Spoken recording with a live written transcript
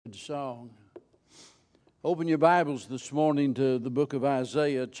Song. Open your Bibles this morning to the book of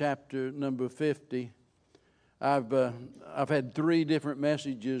Isaiah, chapter number 50. I've had three different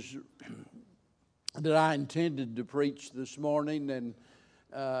messages that I intended to preach this morning, and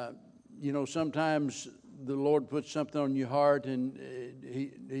sometimes the Lord puts something on your heart, and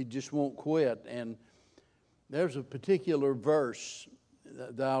He just won't quit. And there's a particular verse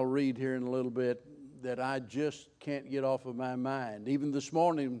that I'll read here in a little bit that I just can't get off of my mind. Even this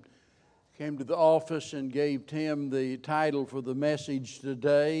morning, came to the office and gave Tim the title for the message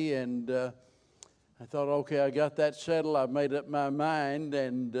today, and I thought, okay, I got that settled. I've made up my mind,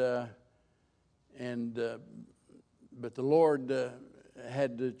 but the Lord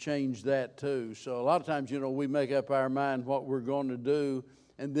had to change that too. So a lot of times, we make up our mind what we're going to do,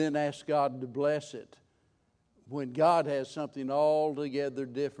 and then ask God to bless it, when God has something altogether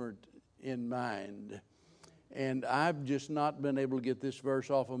different in mind. And I've just not been able to get this verse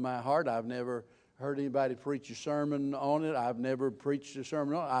off of my heart. I've never heard anybody preach a sermon on it. I've never preached a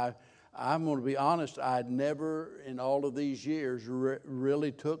sermon on it. I'm going to be honest, I'd never in all of these years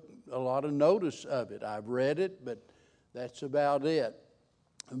really took a lot of notice of it. I've read it, but that's about it.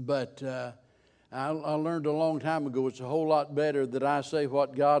 But I learned a long time ago it's a whole lot better that I say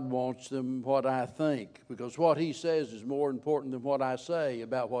what God wants than what I think, because what He says is more important than what I say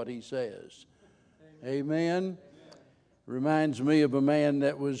about what He says. Amen. Reminds me of a man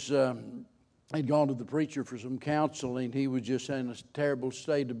that was had gone to the preacher for some counseling. He was just in a terrible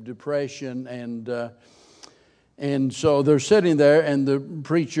state of depression, and so they're sitting there, and the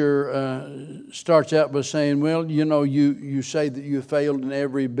preacher starts out by saying, well, you say that you failed in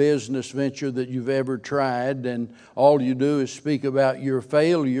every business venture that you've ever tried, and all you do is speak about your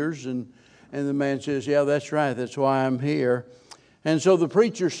failures. And the man says, yeah, that's right. That's why I'm here. And so the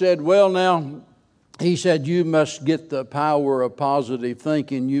preacher said, well, now, he said, you must get the power of positive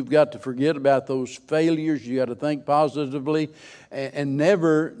thinking. You've got to forget about those failures. You got to think positively and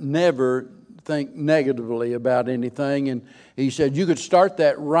never think negatively about anything. And he said, you could start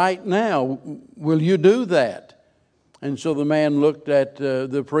that right now. Will you do that? And so the man looked at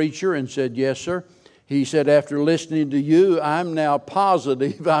the preacher and said, yes, sir. He said, after listening to you, I'm now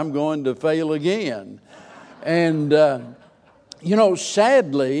positive I'm going to fail again. And,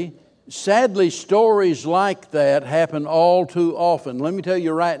 sadly, stories like that happen all too often. Let me tell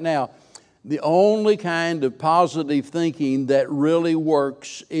you right now, the only kind of positive thinking that really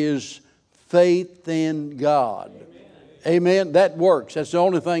works is faith in God. Amen. That works. That's the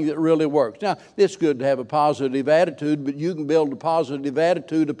only thing that really works. Now, it's good to have a positive attitude, but you can build a positive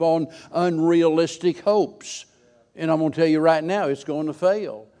attitude upon unrealistic hopes. And I'm going to tell you right now, it's going to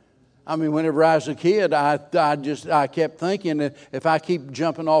fail. I mean, whenever I was a kid, I kept thinking, if I keep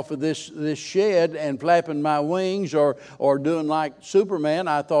jumping off of this shed and flapping my wings or doing like Superman,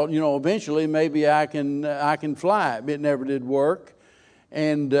 I thought, eventually maybe I can fly. It never did work,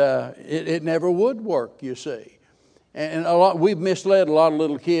 and it never would work, you see. And we've misled a lot of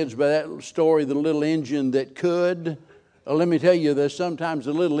little kids by that story, the little engine that could. Let me tell you, there's sometimes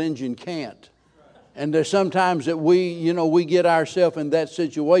the little engine can't. And there's sometimes that we get ourselves in that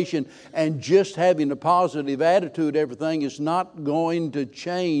situation, and just having a positive attitude, everything is not going to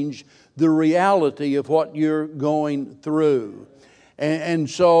change the reality of what you're going through. And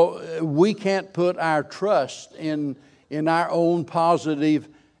so we can't put our trust in our own positive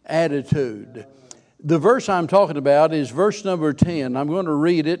attitude. The verse I'm talking about is verse number 10. I'm going to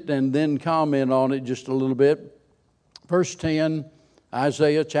read it and then comment on it just a little bit. Verse 10.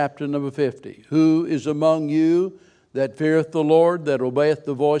 Isaiah chapter number 50. Who is among you that feareth the Lord, that obeyeth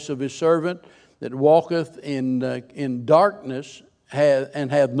the voice of His servant, that walketh in darkness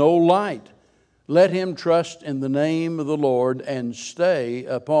and hath no light? Let him trust in the name of the Lord and stay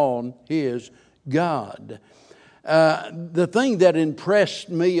upon his God. The thing that impressed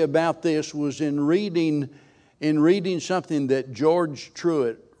me about this was in reading something that George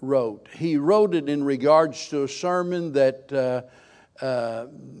Truett wrote. He wrote it in regards to a sermon that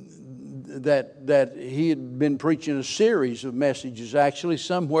he had been preaching, a series of messages actually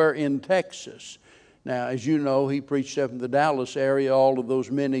somewhere in Texas. Now, as you know, he preached up in the Dallas area all of those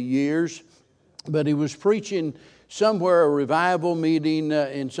many years, but he was preaching somewhere, a revival meeting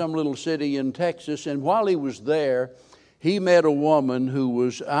in some little city in Texas, and while he was there, he met a woman who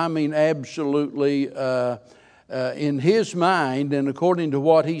was, absolutely in his mind, and according to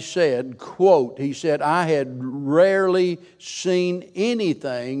what he said, quote, he said, I had rarely seen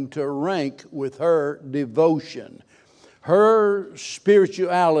anything to rank with her devotion. Her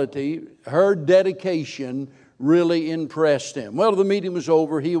spirituality, her dedication really impressed him. Well, the meeting was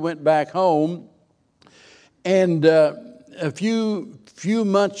over. He went back home, and a few few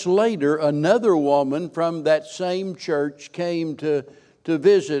months later, another woman from that same church came to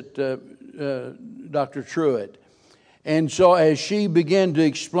visit Dr. Truett. And so as she began to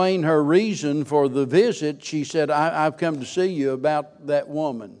explain her reason for the visit, she said, I've come to see you about that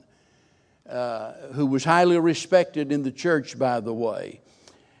woman, who was highly respected in the church, by the way.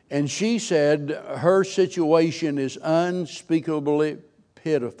 And she said her situation is unspeakably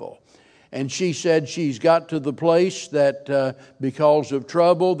pitiful. And she said she's got to the place that because of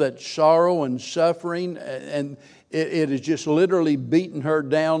trouble, that sorrow and suffering, and it has just literally beaten her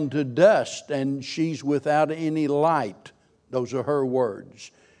down to dust, and she's without any light. Those are her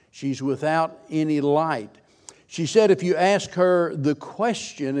words. She's without any light. She said if you ask her the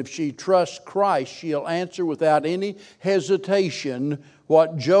question, if she trusts Christ, she'll answer without any hesitation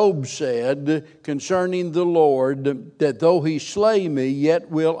what Job said concerning the Lord, that though he slay me, yet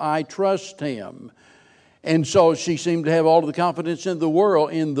will I trust him. And so she seemed to have all the confidence in the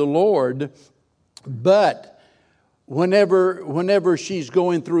world in the Lord. But whenever she's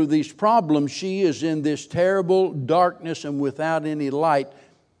going through these problems, she is in this terrible darkness and without any light.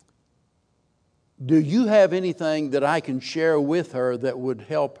 Do you have anything that I can share with her that would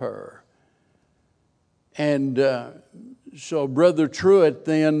help her? And so Brother Truett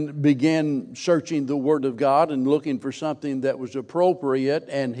then began searching the Word of God and looking for something that was appropriate.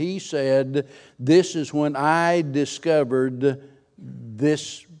 And he said, this is when I discovered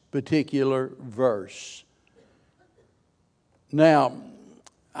this particular verse. Now,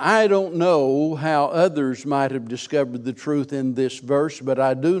 I don't know how others might have discovered the truth in this verse, but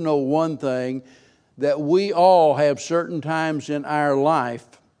I do know one thing, that we all have certain times in our life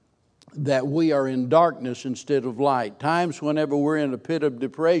that we are in darkness instead of light. Times whenever we're in a pit of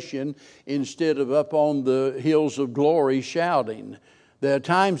depression instead of up on the hills of glory shouting. There are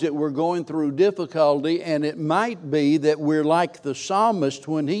times that we're going through difficulty, and it might be that we're like the psalmist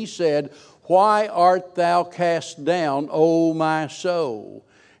when he said, why art thou cast down, O my soul?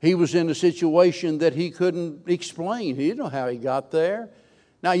 He was in a situation that he couldn't explain. He didn't know how he got there.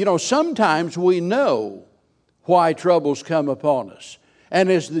 Now, sometimes we know why troubles come upon us. And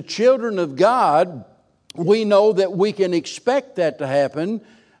as the children of God, we know that we can expect that to happen,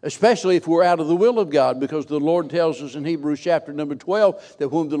 especially if we're out of the will of God, because the Lord tells us in Hebrews chapter number 12 that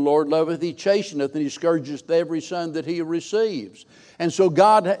whom the Lord loveth, he chasteneth, and he scourgeth every son that he receives. And so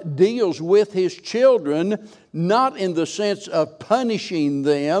God deals with his children not in the sense of punishing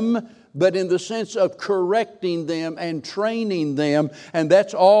them, but in the sense of correcting them and training them. And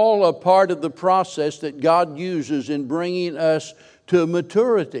that's all a part of the process that God uses in bringing us to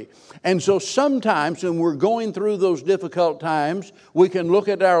maturity. And so sometimes when we're going through those difficult times, we can look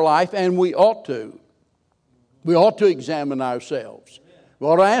at our life, and we ought to. We ought to examine ourselves. We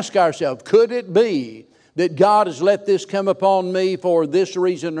ought to ask ourselves, could it be that God has let this come upon me for this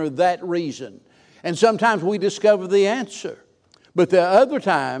reason or that reason? And sometimes we discover the answer. But there are other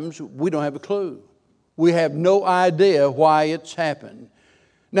times we don't have a clue. We have no idea why it's happened.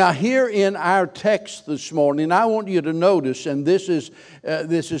 Now, here in our text this morning, I want you to notice, and this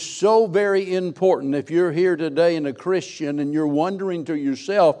is so very important. If you're here today and a Christian and you're wondering to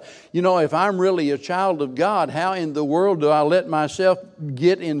yourself, if I'm really a child of God, how in the world do I let myself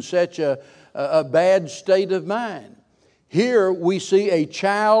get in such a bad state of mind? Here we see a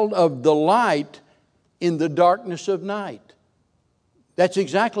child of the light in the darkness of night. That's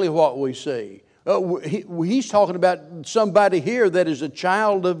exactly what we see. He's talking about somebody here that is a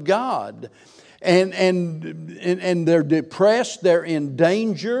child of God. And they're depressed, they're in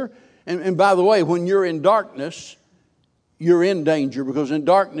danger. And by the way, when you're in darkness, you're in danger, because in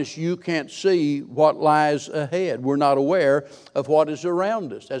darkness you can't see what lies ahead. We're not aware of what is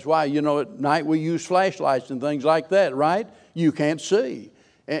around us. That's why, at night we use flashlights and things like that, right? You can't see.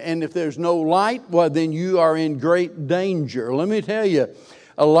 And if there's no light, well, then you are in great danger. Let me tell you,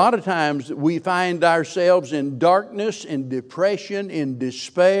 a lot of times we find ourselves in darkness, in depression, in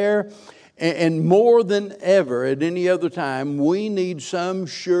despair, and more than ever at any other time, we need some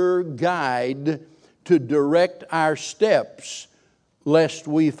sure guide to direct our steps lest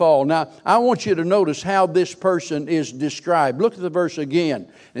we fall. Now, I want you to notice how this person is described. Look at the verse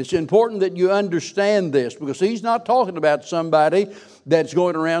again. It's important that you understand this, because he's not talking about somebody that's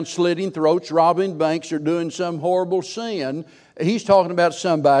going around slitting throats, robbing banks, or doing some horrible sin. He's talking about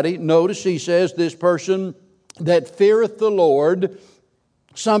somebody, notice he says, this person that feareth the Lord,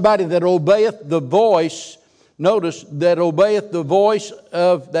 somebody that obeyeth the voice, notice, that obeyeth the voice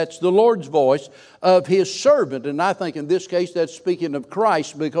of, that's the Lord's voice, of his servant. And I think in this case that's speaking of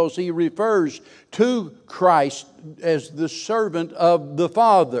Christ, because he refers to Christ as the servant of the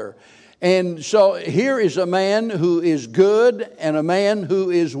Father. And so here is a man who is good and a man who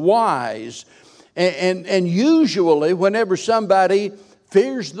is wise. And usually whenever somebody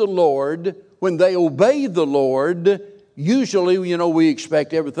fears the Lord, when they obey the Lord, usually, we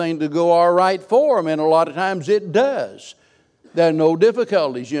expect everything to go all right for them, and a lot of times it does. There are no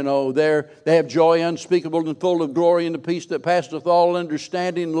difficulties, they have joy unspeakable and full of glory and the peace that passeth all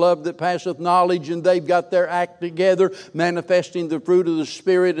understanding, love that passeth knowledge, and they've got their act together, manifesting the fruit of the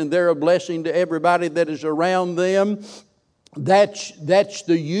Spirit, and they're a blessing to everybody that is around them. That's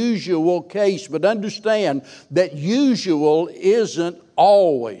the usual case, but understand that usual isn't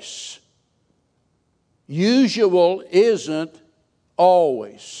always. Usual isn't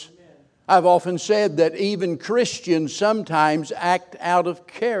always. I've often said that even Christians sometimes act out of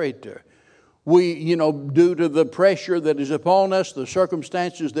character. We, due to the pressure that is upon us, the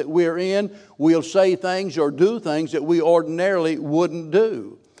circumstances that we're in, we'll say things or do things that we ordinarily wouldn't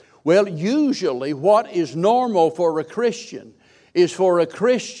do. Well, usually what is normal for a Christian is for a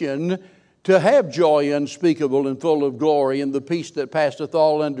Christian to have joy unspeakable and full of glory and the peace that passeth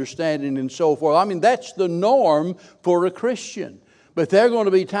all understanding and so forth. That's the norm for a Christian. But there are going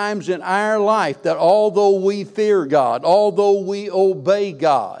to be times in our life that although we fear God, although we obey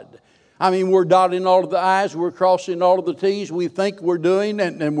God, we're dotting all of the I's, we're crossing all of the T's, we think we're doing,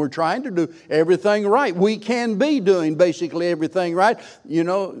 and we're trying to do everything right. We can be doing basically everything right.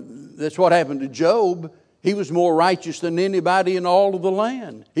 That's what happened to Job. He was more righteous than anybody in all of the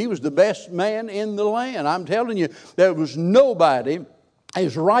land. He was the best man in the land. I'm telling you, there was nobody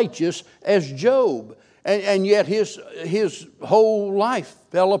as righteous as Job. And yet his whole life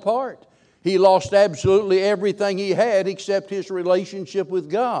fell apart. He lost absolutely everything he had except his relationship with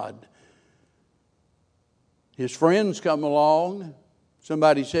God. His friends come along.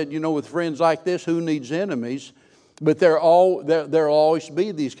 Somebody said, with friends like this, who needs enemies? But there'll always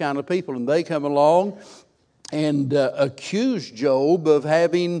be these kind of people. And they come along and accuse Job of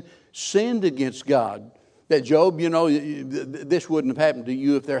having sinned against God. That Job, this wouldn't have happened to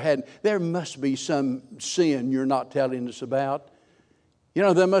you if there must be some sin you're not telling us about.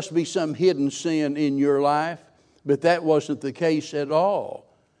 There must be some hidden sin in your life. But that wasn't the case at all.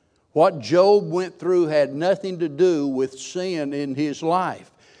 What Job went through had nothing to do with sin in his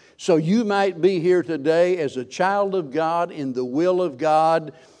life. So you might be here today as a child of God, in the will of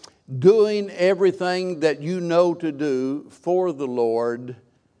God, doing everything that you know to do for the Lord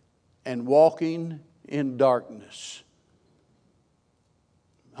and walking in darkness.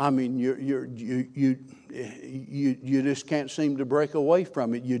 You just can't seem to break away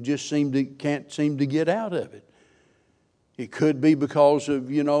from it. You just can't seem to get out of it. It could be because of,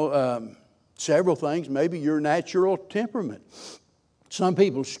 several things. Maybe your natural temperament. Some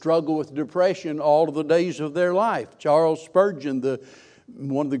people struggle with depression all of the days of their life. Charles Spurgeon,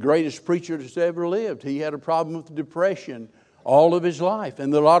 one of the greatest preachers that's ever lived, he had a problem with depression all of his life.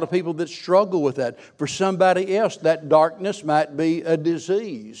 And there are a lot of people that struggle with that. For somebody else, that darkness might be a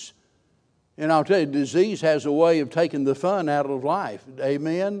disease. And I'll tell you, disease has a way of taking the fun out of life.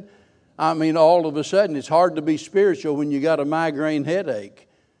 Amen? All of a sudden, it's hard to be spiritual when you got a migraine headache.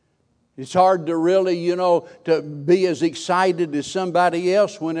 It's hard to really, to be as excited as somebody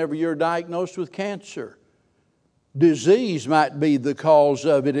else whenever you're diagnosed with cancer. Disease might be the cause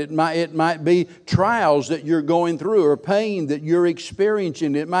of it. It might be trials that you're going through or pain that you're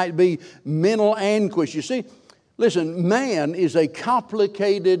experiencing. It might be mental anguish. You see, listen, man is a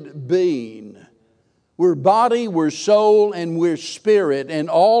complicated being. We're body, we're soul, and we're spirit. And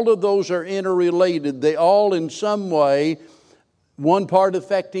all of those are interrelated. They all in some way, one part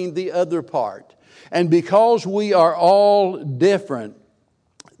affecting the other part. And because we are all different,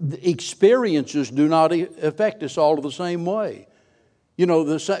 the experiences do not affect us all the same way.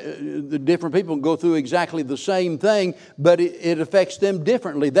 The different people go through exactly the same thing, but it affects them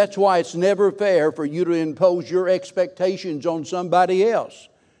differently. That's why it's never fair for you to impose your expectations on somebody else.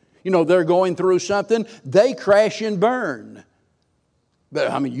 They're going through something, they crash and burn.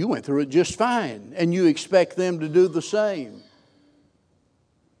 But you went through it just fine, and you expect them to do the same.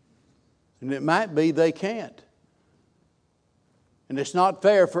 And it might be they can't. And it's not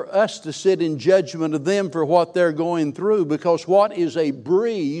fair for us to sit in judgment of them for what they're going through, because what is a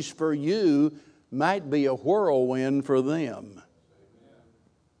breeze for you might be a whirlwind for them.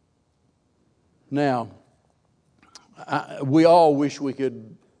 Now, we all wish we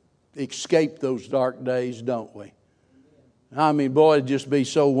could escape those dark days, don't we? Boy, it'd just be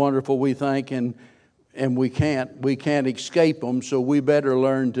so wonderful, we think, and we can't escape them, so we better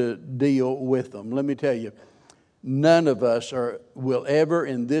learn to deal with them. Let me tell you, none of us will ever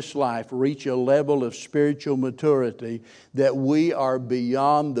in this life reach a level of spiritual maturity that we are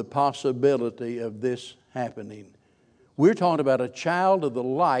beyond the possibility of this happening. We're talking about a child of the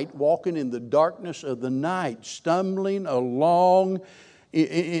light walking in the darkness of the night, stumbling along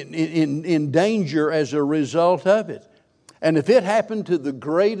in danger as a result of it. And if it happened to the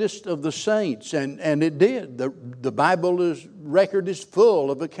greatest of the saints, and it did, the Bible record is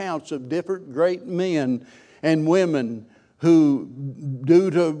full of accounts of different great men and women who, due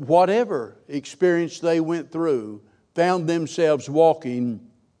to whatever experience they went through, found themselves walking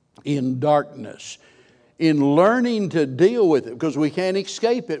in darkness. In learning to deal with it, because we can't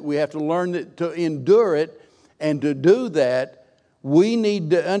escape it, we have to learn to endure it, and to do that, we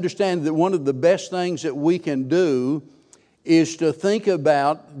need to understand that one of the best things that we can do is to think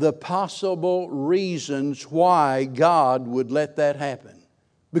about the possible reasons why God would let that happen.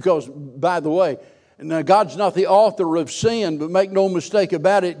 Because, by the way, now God's not the author of sin, but make no mistake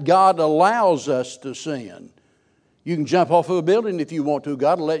about it, God allows us to sin. You can jump off of a building if you want to.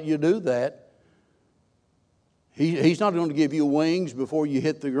 God will let you do that. He's not going to give you wings before you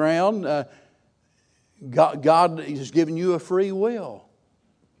hit the ground. God has given you a free will.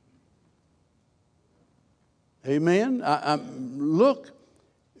 Amen? Look,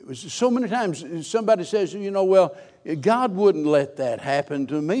 so many times somebody says, well, God wouldn't let that happen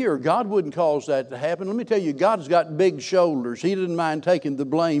to me, or God wouldn't cause that to happen. Let me tell you, God's got big shoulders. He didn't mind taking the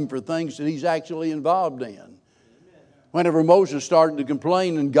blame for things that He's actually involved in. Whenever Moses started to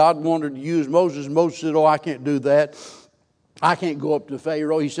complain and God wanted to use Moses, Moses said, I can't do that. I can't go up to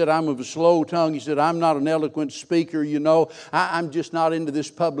Pharaoh. He said, I'm of a slow tongue. He said, I'm not an eloquent speaker, I'm just not into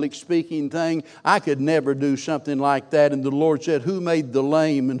this public speaking thing. I could never do something like that. And the Lord said, who made the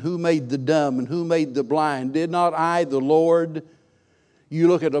lame and who made the dumb and who made the blind? Did not I, the Lord? You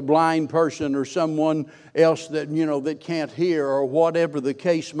look at a blind person or someone else that, that can't hear, or whatever the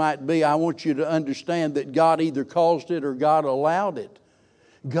case might be. I want you to understand that God either caused it or God allowed it.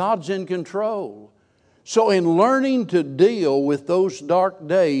 God's in control. So in learning to deal with those dark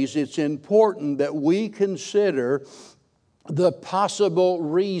days, it's important that we consider the possible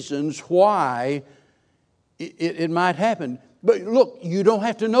reasons why it might happen. But look, you don't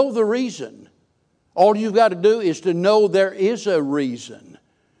have to know the reason. All you've got to do is to know there is a reason.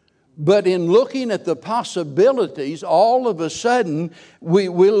 But in looking at the possibilities, all of a sudden, we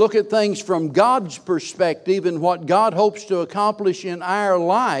look at things from God's perspective and what God hopes to accomplish in our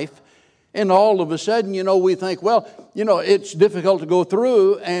life. And all of a sudden, we think, it's difficult to go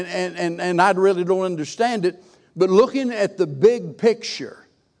through and I really don't understand it. But looking at the big picture,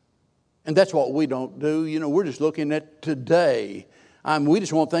 and that's what we don't do. We're just looking at today. We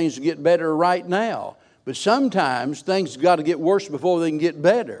just want things to get better right now. But sometimes things got to get worse before they can get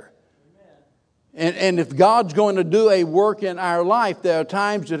better. And if God's going to do a work in our life, there are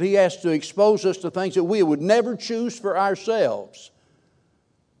times that He has to expose us to things that we would never choose for ourselves.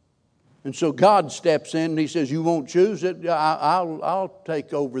 And so God steps in and He says, you won't choose it, I'll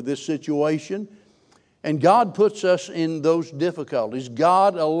take over this situation. And God puts us in those difficulties.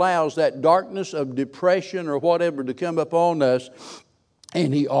 God allows that darkness of depression or whatever to come upon us,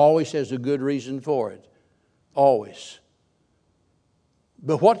 and He always has a good reason for it. Always.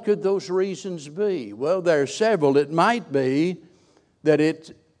 But what could those reasons be? Well, there are several. It might be that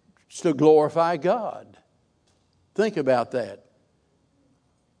it's to glorify God. Think about that.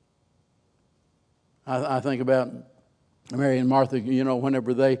 I think about Mary and Martha,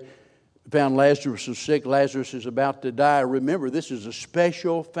 whenever they found Lazarus was sick, Lazarus is about to die. Remember, this is a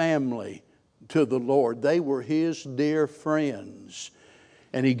special family to the Lord. They were His dear friends.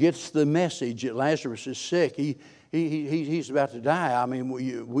 And He gets the message that Lazarus is sick. He's about to die.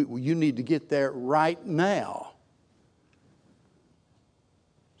 You need to get there right now.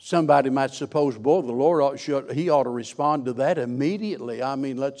 Somebody might suppose, boy, the Lord He ought to respond to that immediately.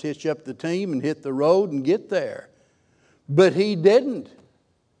 Let's hitch up the team and hit the road and get there. But He didn't.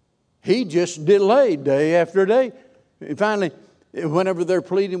 He just delayed day after day. And finally, whenever they're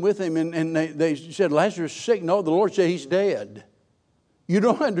pleading with Him and they said, Lazarus is sick. No, the Lord said he's dead. You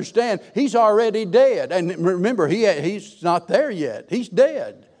don't understand. He's already dead. And remember, he's not there yet. He's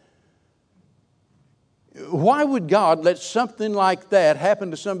dead. Why would God let something like that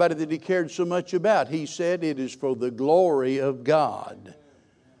happen to somebody that He cared so much about? He said it is for the glory of God.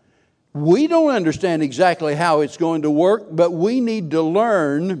 We don't understand exactly how it's going to work, but we need to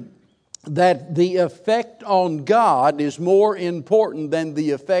learn that the effect on God is more important than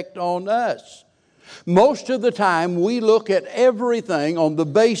the effect on us. Most of the time, we look at everything on the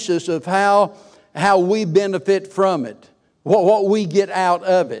basis of how we benefit from it, what we get out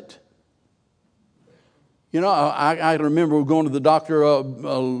of it. You know, I remember going to the doctor a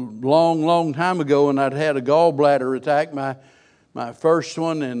long time ago, and I'd had a gallbladder attack, my first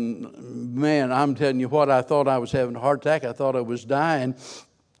one, and man, I'm telling you what, I thought I was having a heart attack. I thought I was dying.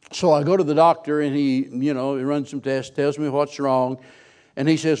 So I go to the doctor, and he runs some tests, tells me what's wrong. And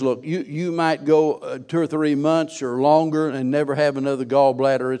he says, look, you might go 2 or 3 months or longer and never have another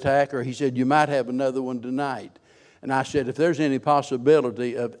gallbladder attack. Or he said, you might have another one tonight. And I said, if there's any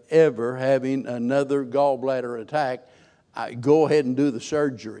possibility of ever having another gallbladder attack, go ahead and do the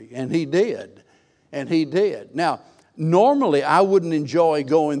surgery. And he did. Now, normally I wouldn't enjoy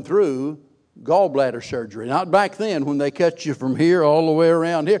going through gallbladder surgery. Not back then when they cut you from here all the way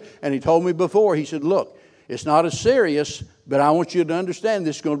around here. And he told me before, he said, look, it's not as serious, but I want you to understand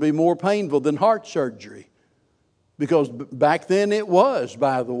this is going to be more painful than heart surgery. Because back then it was,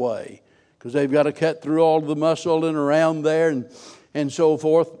 by the way. Because they've got to cut through all the muscle and around there and so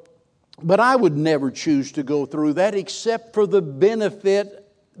forth. But I would never choose to go through that except for the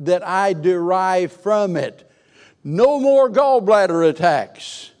benefit that I derive from it. No more gallbladder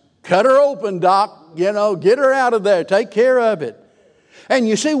attacks. Cut her open, doc. Get her out of there. Take care of it. And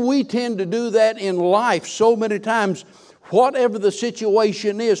you see, we tend to do that in life so many times. Whatever the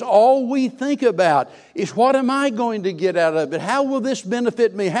situation is, all we think about is, what am I going to get out of it? How will this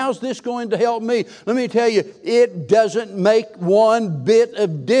benefit me? How's this going to help me? Let me tell you, it doesn't make one bit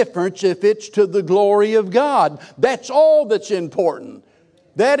of difference if it's to the glory of God. That's all that's important.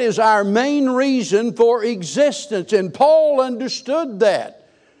 That is our main reason for existence. And Paul understood that.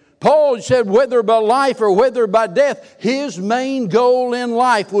 Paul said whether by life or whether by death, his main goal in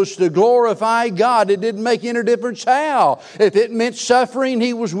life was to glorify God. It didn't make any difference how. If it meant suffering,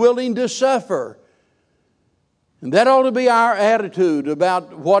 he was willing to suffer. And that ought to be our attitude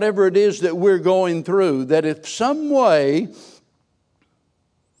about whatever it is that we're going through. That if some way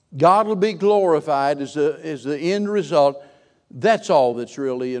God will be glorified as the end result, that's all that's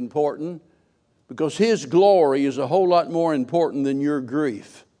really important. Because His glory is a whole lot more important than your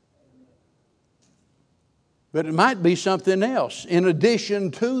grief. But it might be something else in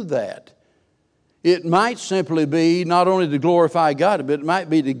addition to that. It might simply be not only to glorify God, but it might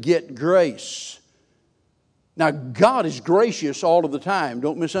be to get grace. Now, God is gracious all of the time.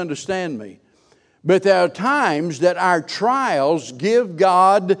 Don't misunderstand me. But there are times that our trials give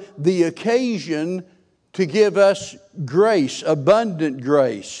God the occasion to give us grace, abundant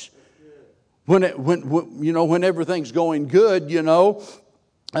grace. When everything's going good,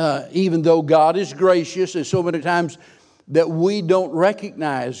 even though God is gracious, there's so many times that we don't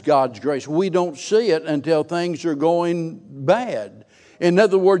recognize God's grace. We don't see it until things are going bad. In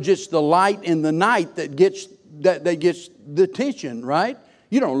other words, it's the light in the night that gets the attention, right?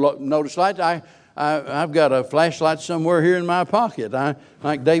 You don't notice lights. I've got a flashlight somewhere here in my pocket.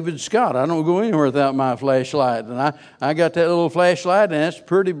 Like David Scott, I don't go anywhere without my flashlight. And I got that little flashlight, and it's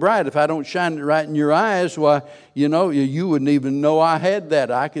pretty bright. If I don't shine it right in your eyes, why, you wouldn't even know I had that.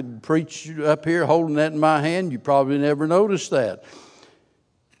 I could preach up here holding that in my hand. You probably never noticed that.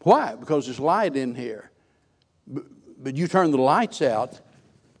 Why? Because there's light in here. But you turn the lights out,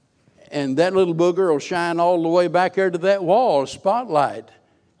 and that little booger will shine all the way back there to that wall, a spotlight.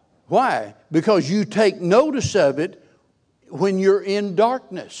 Why? Because you take notice of it when you're in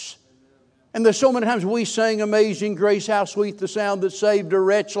darkness. And there's so many times we sing Amazing Grace, how sweet the sound that saved a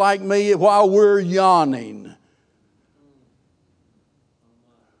wretch like me, while we're yawning.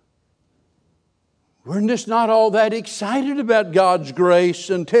 We're just not all that excited about God's grace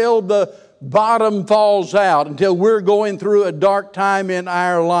until the bottom falls out, until we're going through a dark time in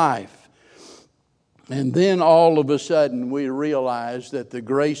our life. And then all of a sudden we realize that the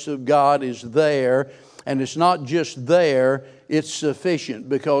grace of God is there. And it's not just there, it's sufficient.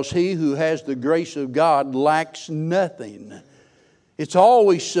 Because he who has the grace of God lacks nothing. It's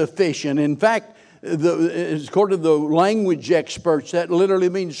always sufficient. In fact, according to the language experts, that literally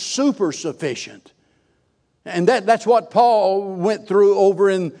means super sufficient. And that's what Paul went through over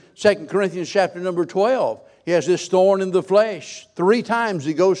in 2 Corinthians chapter number 12. He has this thorn in the flesh. 3 times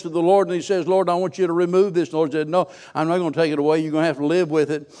he goes to the Lord and he says, Lord, I want you to remove this. The Lord said, no, I'm not going to take it away. You're going to have to live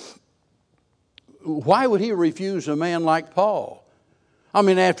with it. Why would he refuse a man like Paul? I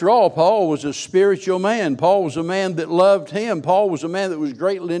mean, after all, Paul was a spiritual man. Paul was a man that loved him. Paul was a man that was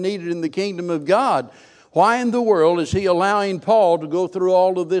greatly needed in the kingdom of God. Why in the world is he allowing Paul to go through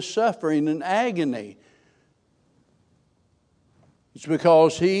all of this suffering and agony? It's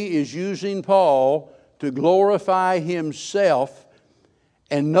because he is using Paul to glorify himself.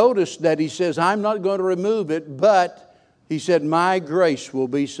 And notice that he says, I'm not going to remove it, but he said, my grace will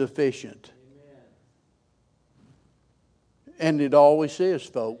be sufficient. Amen. And it always is,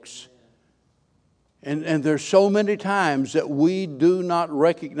 folks. And there's so many times that we do not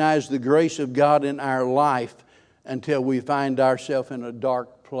recognize the grace of God in our life until we find ourselves in a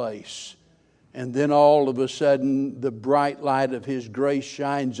dark place. And then all of a sudden, the bright light of His grace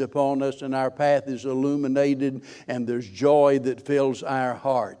shines upon us and our path is illuminated and there's joy that fills our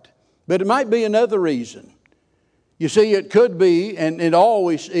heart. But it might be another reason. You see, it could be, and it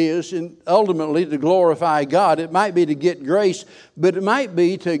always is, and ultimately to glorify God. It might be to get grace, but it might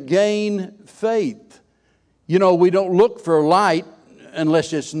be to gain faith. You know, we don't look for light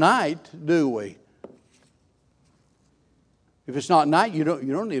unless it's night, do we? If it's not night, you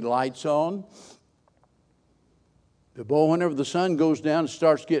don't need lights on. But boy, whenever the sun goes down and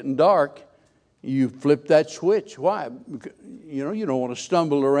starts getting dark, you flip that switch. Why? You know, you don't want to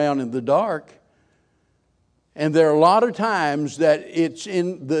stumble around in the dark. And there are a lot of times that it's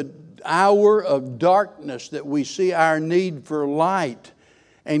in the hour of darkness that we see our need for light.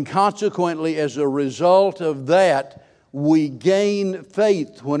 And consequently, as a result of that, we gain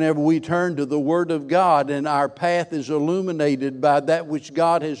faith whenever we turn to the Word of God and our path is illuminated by that which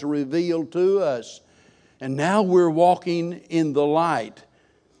God has revealed to us. And now we're walking in the light.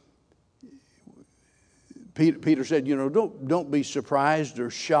 Peter said, you know, don't be surprised or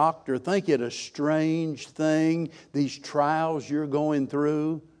shocked or think it a strange thing, these trials you're going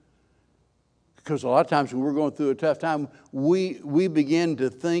through. Because a lot of times when we're going through a tough time, we begin to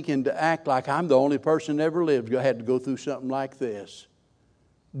think and to act like I'm the only person that ever lived who had to go through something like this.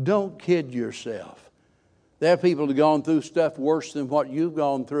 Don't kid yourself. There are people that have gone through stuff worse than what you've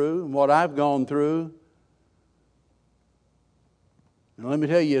gone through and what I've gone through. And let me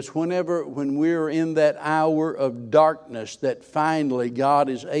tell you, it's when we're in that hour of darkness that finally God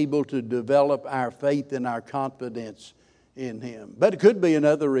is able to develop our faith and our confidence in Him. But it could be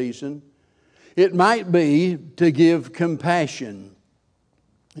another reason. It might be to give compassion.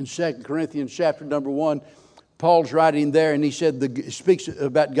 In 2 Corinthians chapter number 1, Paul's writing there and he speaks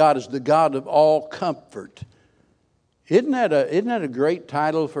about God as the God of all comfort. Isn't that a great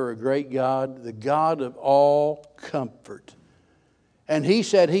title for a great God? The God of all comfort. And he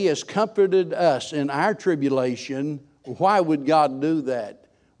said He has comforted us in our tribulation. Why would God do that?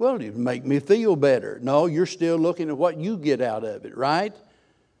 Well, it would make me feel better. No, you're still looking at what you get out of it, right?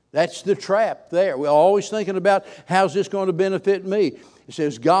 That's the trap there. We're always thinking about how's this going to benefit me. It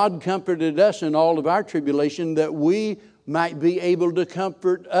says God comforted us in all of our tribulation that we might be able to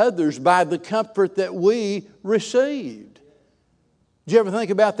comfort others by the comfort that we received. Did you ever think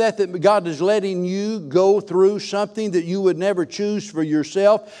about that God is letting you go through something that you would never choose for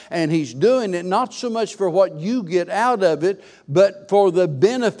yourself, and He's doing it not so much for what you get out of it, but for the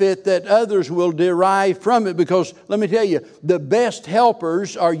benefit that others will derive from it? Because let me tell you, the best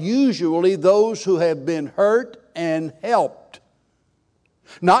helpers are usually those who have been hurt and helped.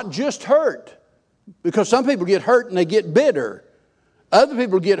 Not just hurt, because some people get hurt and they get bitter. Other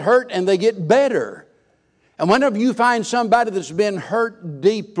people get hurt and they get better. And whenever you find somebody that's been hurt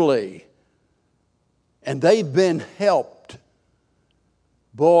deeply and they've been helped,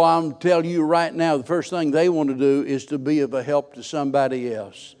 boy, I'm telling you right now, the first thing they want to do is to be of a help to somebody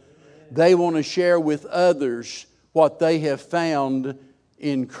else. They want to share with others what they have found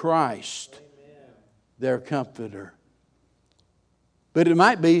in Christ, their comforter. But it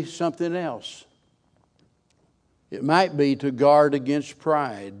might be something else. It might be to guard against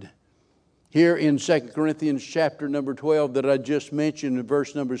pride. Here in 2 Corinthians chapter number 12 that I just mentioned in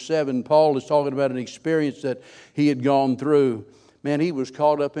verse number 7, Paul is talking about an experience that he had gone through. Man, he was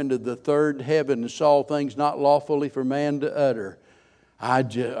caught up into the third heaven and saw things not lawfully for man to utter. I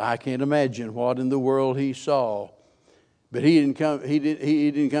can't imagine what in the world he saw. But he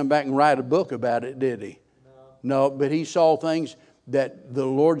didn't come back and write a book about it, did he? No, but he saw things that the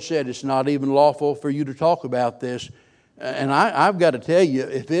Lord said it's not even lawful for you to talk about this. And I've got to tell you,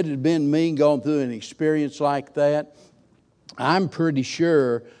 if it had been me going through an experience like that, I'm pretty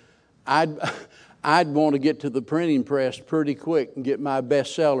sure I'd want to get to the printing press pretty quick and get my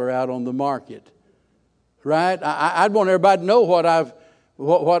bestseller out on the market, right? I'd want everybody to know what I've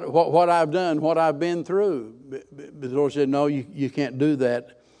done, what I've been through. But the Lord said, no, you can't do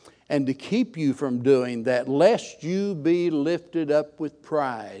that. And to keep you from doing that, lest you be lifted up with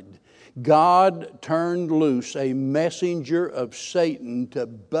pride, God turned loose a messenger of Satan to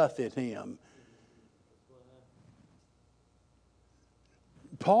buffet him.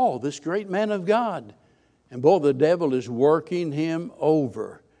 Paul, this great man of God. And boy, the devil is working him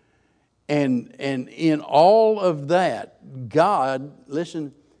over. And in all of that, God,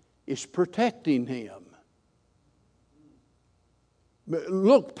 listen, is protecting him.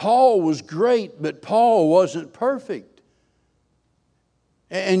 Look, Paul was great, but Paul wasn't perfect.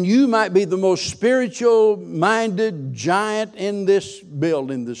 And you might be the most spiritual-minded giant in this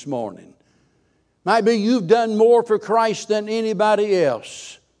building this morning. Might be you've done more for Christ than anybody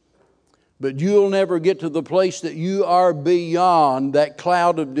else. But you'll never get to the place that you are beyond that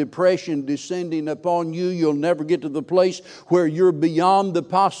cloud of depression descending upon you. You'll never get to the place where you're beyond the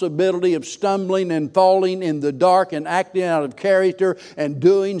possibility of stumbling and falling in the dark and acting out of character and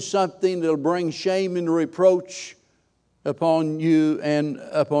doing something that'll bring shame and reproach upon you and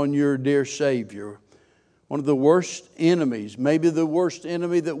upon your dear Savior. One of the worst enemies, maybe the worst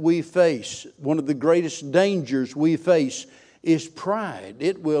enemy that we face, one of the greatest dangers we face is pride.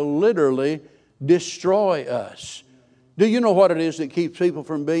 It will literally destroy us. Do you know what it is that keeps people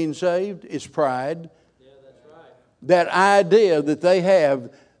from being saved? It's pride. Yeah, that's right. That idea that they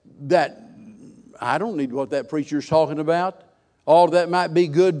have that I don't need what that preacher's talking about. All that might be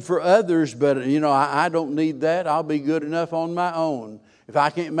good for others, but I don't need that. I'll be good enough on my own. If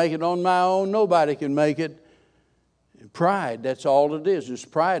I can't make it on my own, nobody can make it. Pride, that's all it is. It's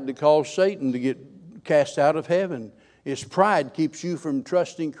pride to cause Satan to get cast out of heaven. It's pride keeps you from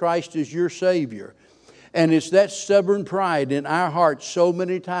trusting Christ as your Savior. And it's that stubborn pride in our hearts so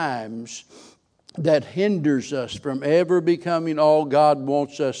many times that hinders us from ever becoming all God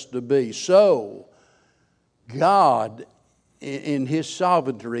wants us to be. So, God, in His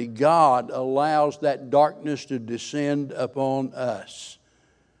sovereignty, God allows that darkness to descend upon us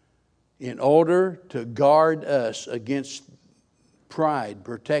in order to guard us against pride,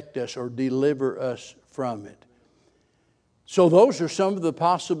 protect us, or deliver us from it. So those are some of the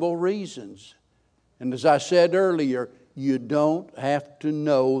possible reasons. And as I said earlier, you don't have to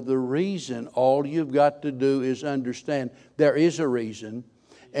know the reason. All you've got to do is understand there is a reason,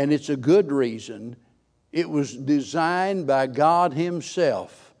 and it's a good reason. It was designed by God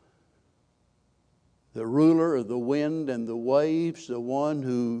Himself, the ruler of the wind and the waves, the one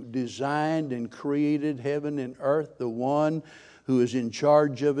who designed and created heaven and earth, the one who is in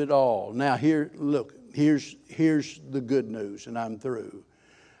charge of it all. Now here, look. Here's the good news, and I'm through.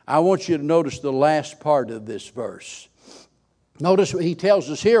 I want you to notice the last part of this verse. Notice He tells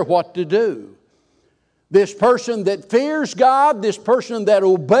us here what to do. This person that fears God, this person that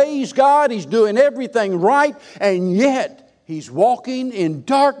obeys God, he's doing everything right, and yet he's walking in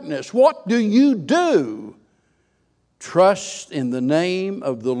darkness. What do you do? Trust in the name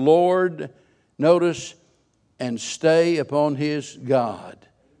of the Lord, notice, and stay upon His God.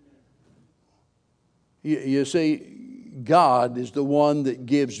 You see, God is the one that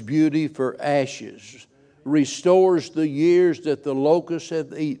gives beauty for ashes, restores the years that the locust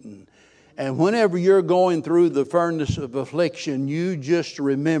hath eaten. And whenever you're going through the furnace of affliction, you just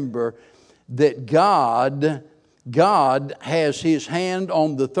remember that God has His hand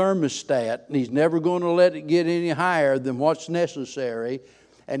on the thermostat, and He's never going to let it get any higher than what's necessary.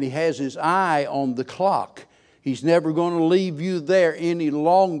 And He has His eye on the clock. He's never going to leave you there any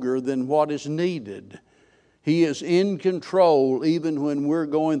longer than what is needed. He is in control even when we're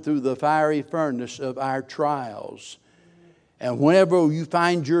going through the fiery furnace of our trials. And whenever you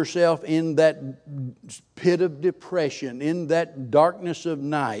find yourself in that pit of depression, in that darkness of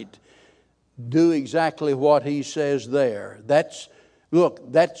night, do exactly what He says there. That's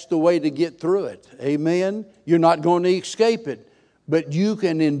the way to get through it. Amen? You're not going to escape it, but you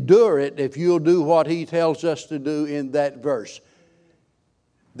can endure it if you'll do what He tells us to do in that verse.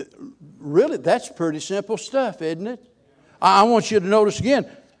 Really, that's pretty simple stuff, isn't it? I want you to notice again,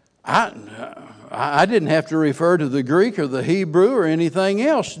 I didn't have to refer to the Greek or the Hebrew or anything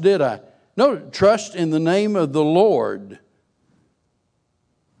else, did I? No, trust in the name of the Lord.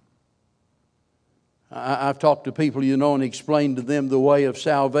 I've talked to people, and explained to them the way of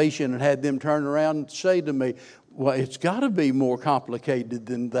salvation and had them turn around and say to me, well, it's got to be more complicated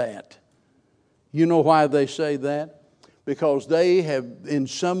than that. You know why they say that? Because they have in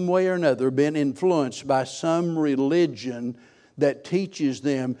some way or another been influenced by some religion that teaches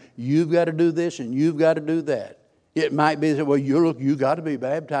them, you've got to do this and you've got to do that. It might be that, well, you got to be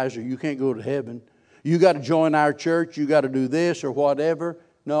baptized or you can't go to heaven. You got to join our church, you got to do this or whatever.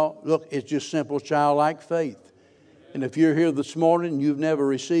 No, look, it's just simple childlike faith. And if you're here this morning and you've never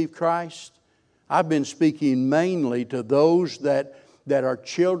received Christ, I've been speaking mainly to those that are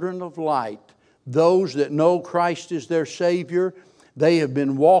children of light. Those that know Christ is their Savior, they have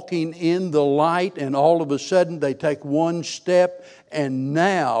been walking in the light, and all of a sudden they take one step and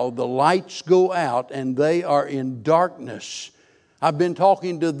now the lights go out and they are in darkness. I've been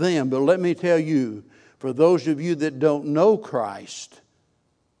talking to them, but let me tell you, for those of you that don't know Christ,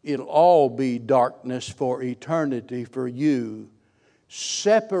 it'll all be darkness for eternity for you.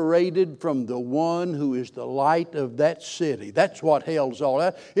 separated from the one who is the light of that city. That's what hell's all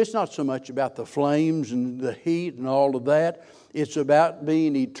about. It's not so much about the flames and the heat and all of that. It's about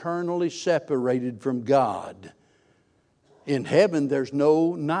being eternally separated from God. In heaven, there's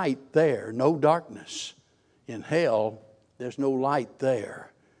no night there, no darkness. In hell, there's no light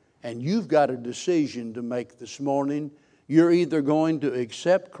there. And you've got a decision to make this morning. You're either going to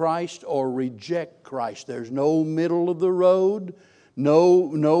accept Christ or reject Christ. There's no middle of the road,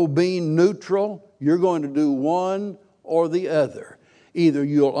 no being neutral. You're going to do one or the other. Either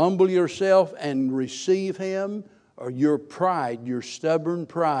you'll humble yourself and receive Him, or your pride, your stubborn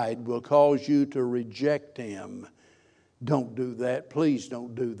pride, will cause you to reject Him. Don't do that. Please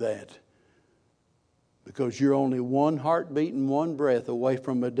don't do that. Because you're only one heartbeat and one breath away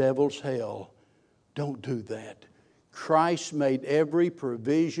from a devil's hell. Don't do that. Christ made every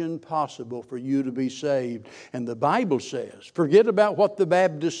provision possible for you to be saved. And the Bible says, forget about what the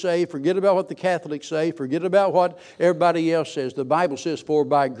Baptists say, forget about what the Catholics say, forget about what everybody else says. The Bible says, for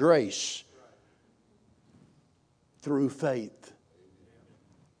by grace, through faith.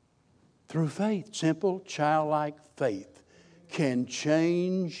 Through faith, simple, childlike faith can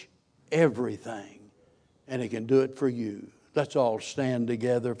change everything. And it can do it for you. Let's all stand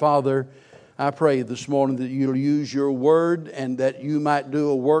together. Father, I pray this morning that you'll use your word and that you might do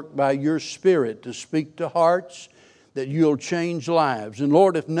a work by your Spirit to speak to hearts, that you'll change lives. And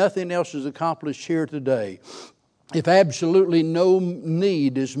Lord, if nothing else is accomplished here today, if absolutely no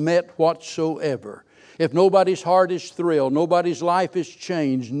need is met whatsoever, if nobody's heart is thrilled, nobody's life is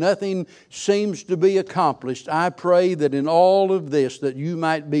changed, nothing seems to be accomplished, I pray that in all of this that you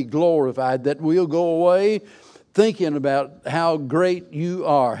might be glorified, that we'll go away thinking about how great you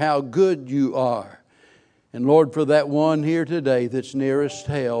are, how good you are. And Lord, for that one here today that's nearest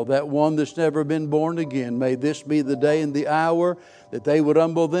hell, that one that's never been born again, may this be the day and the hour that they would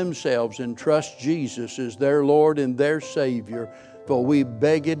humble themselves and trust Jesus as their Lord and their Savior. For we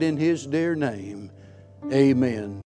beg it in His dear name. Amen.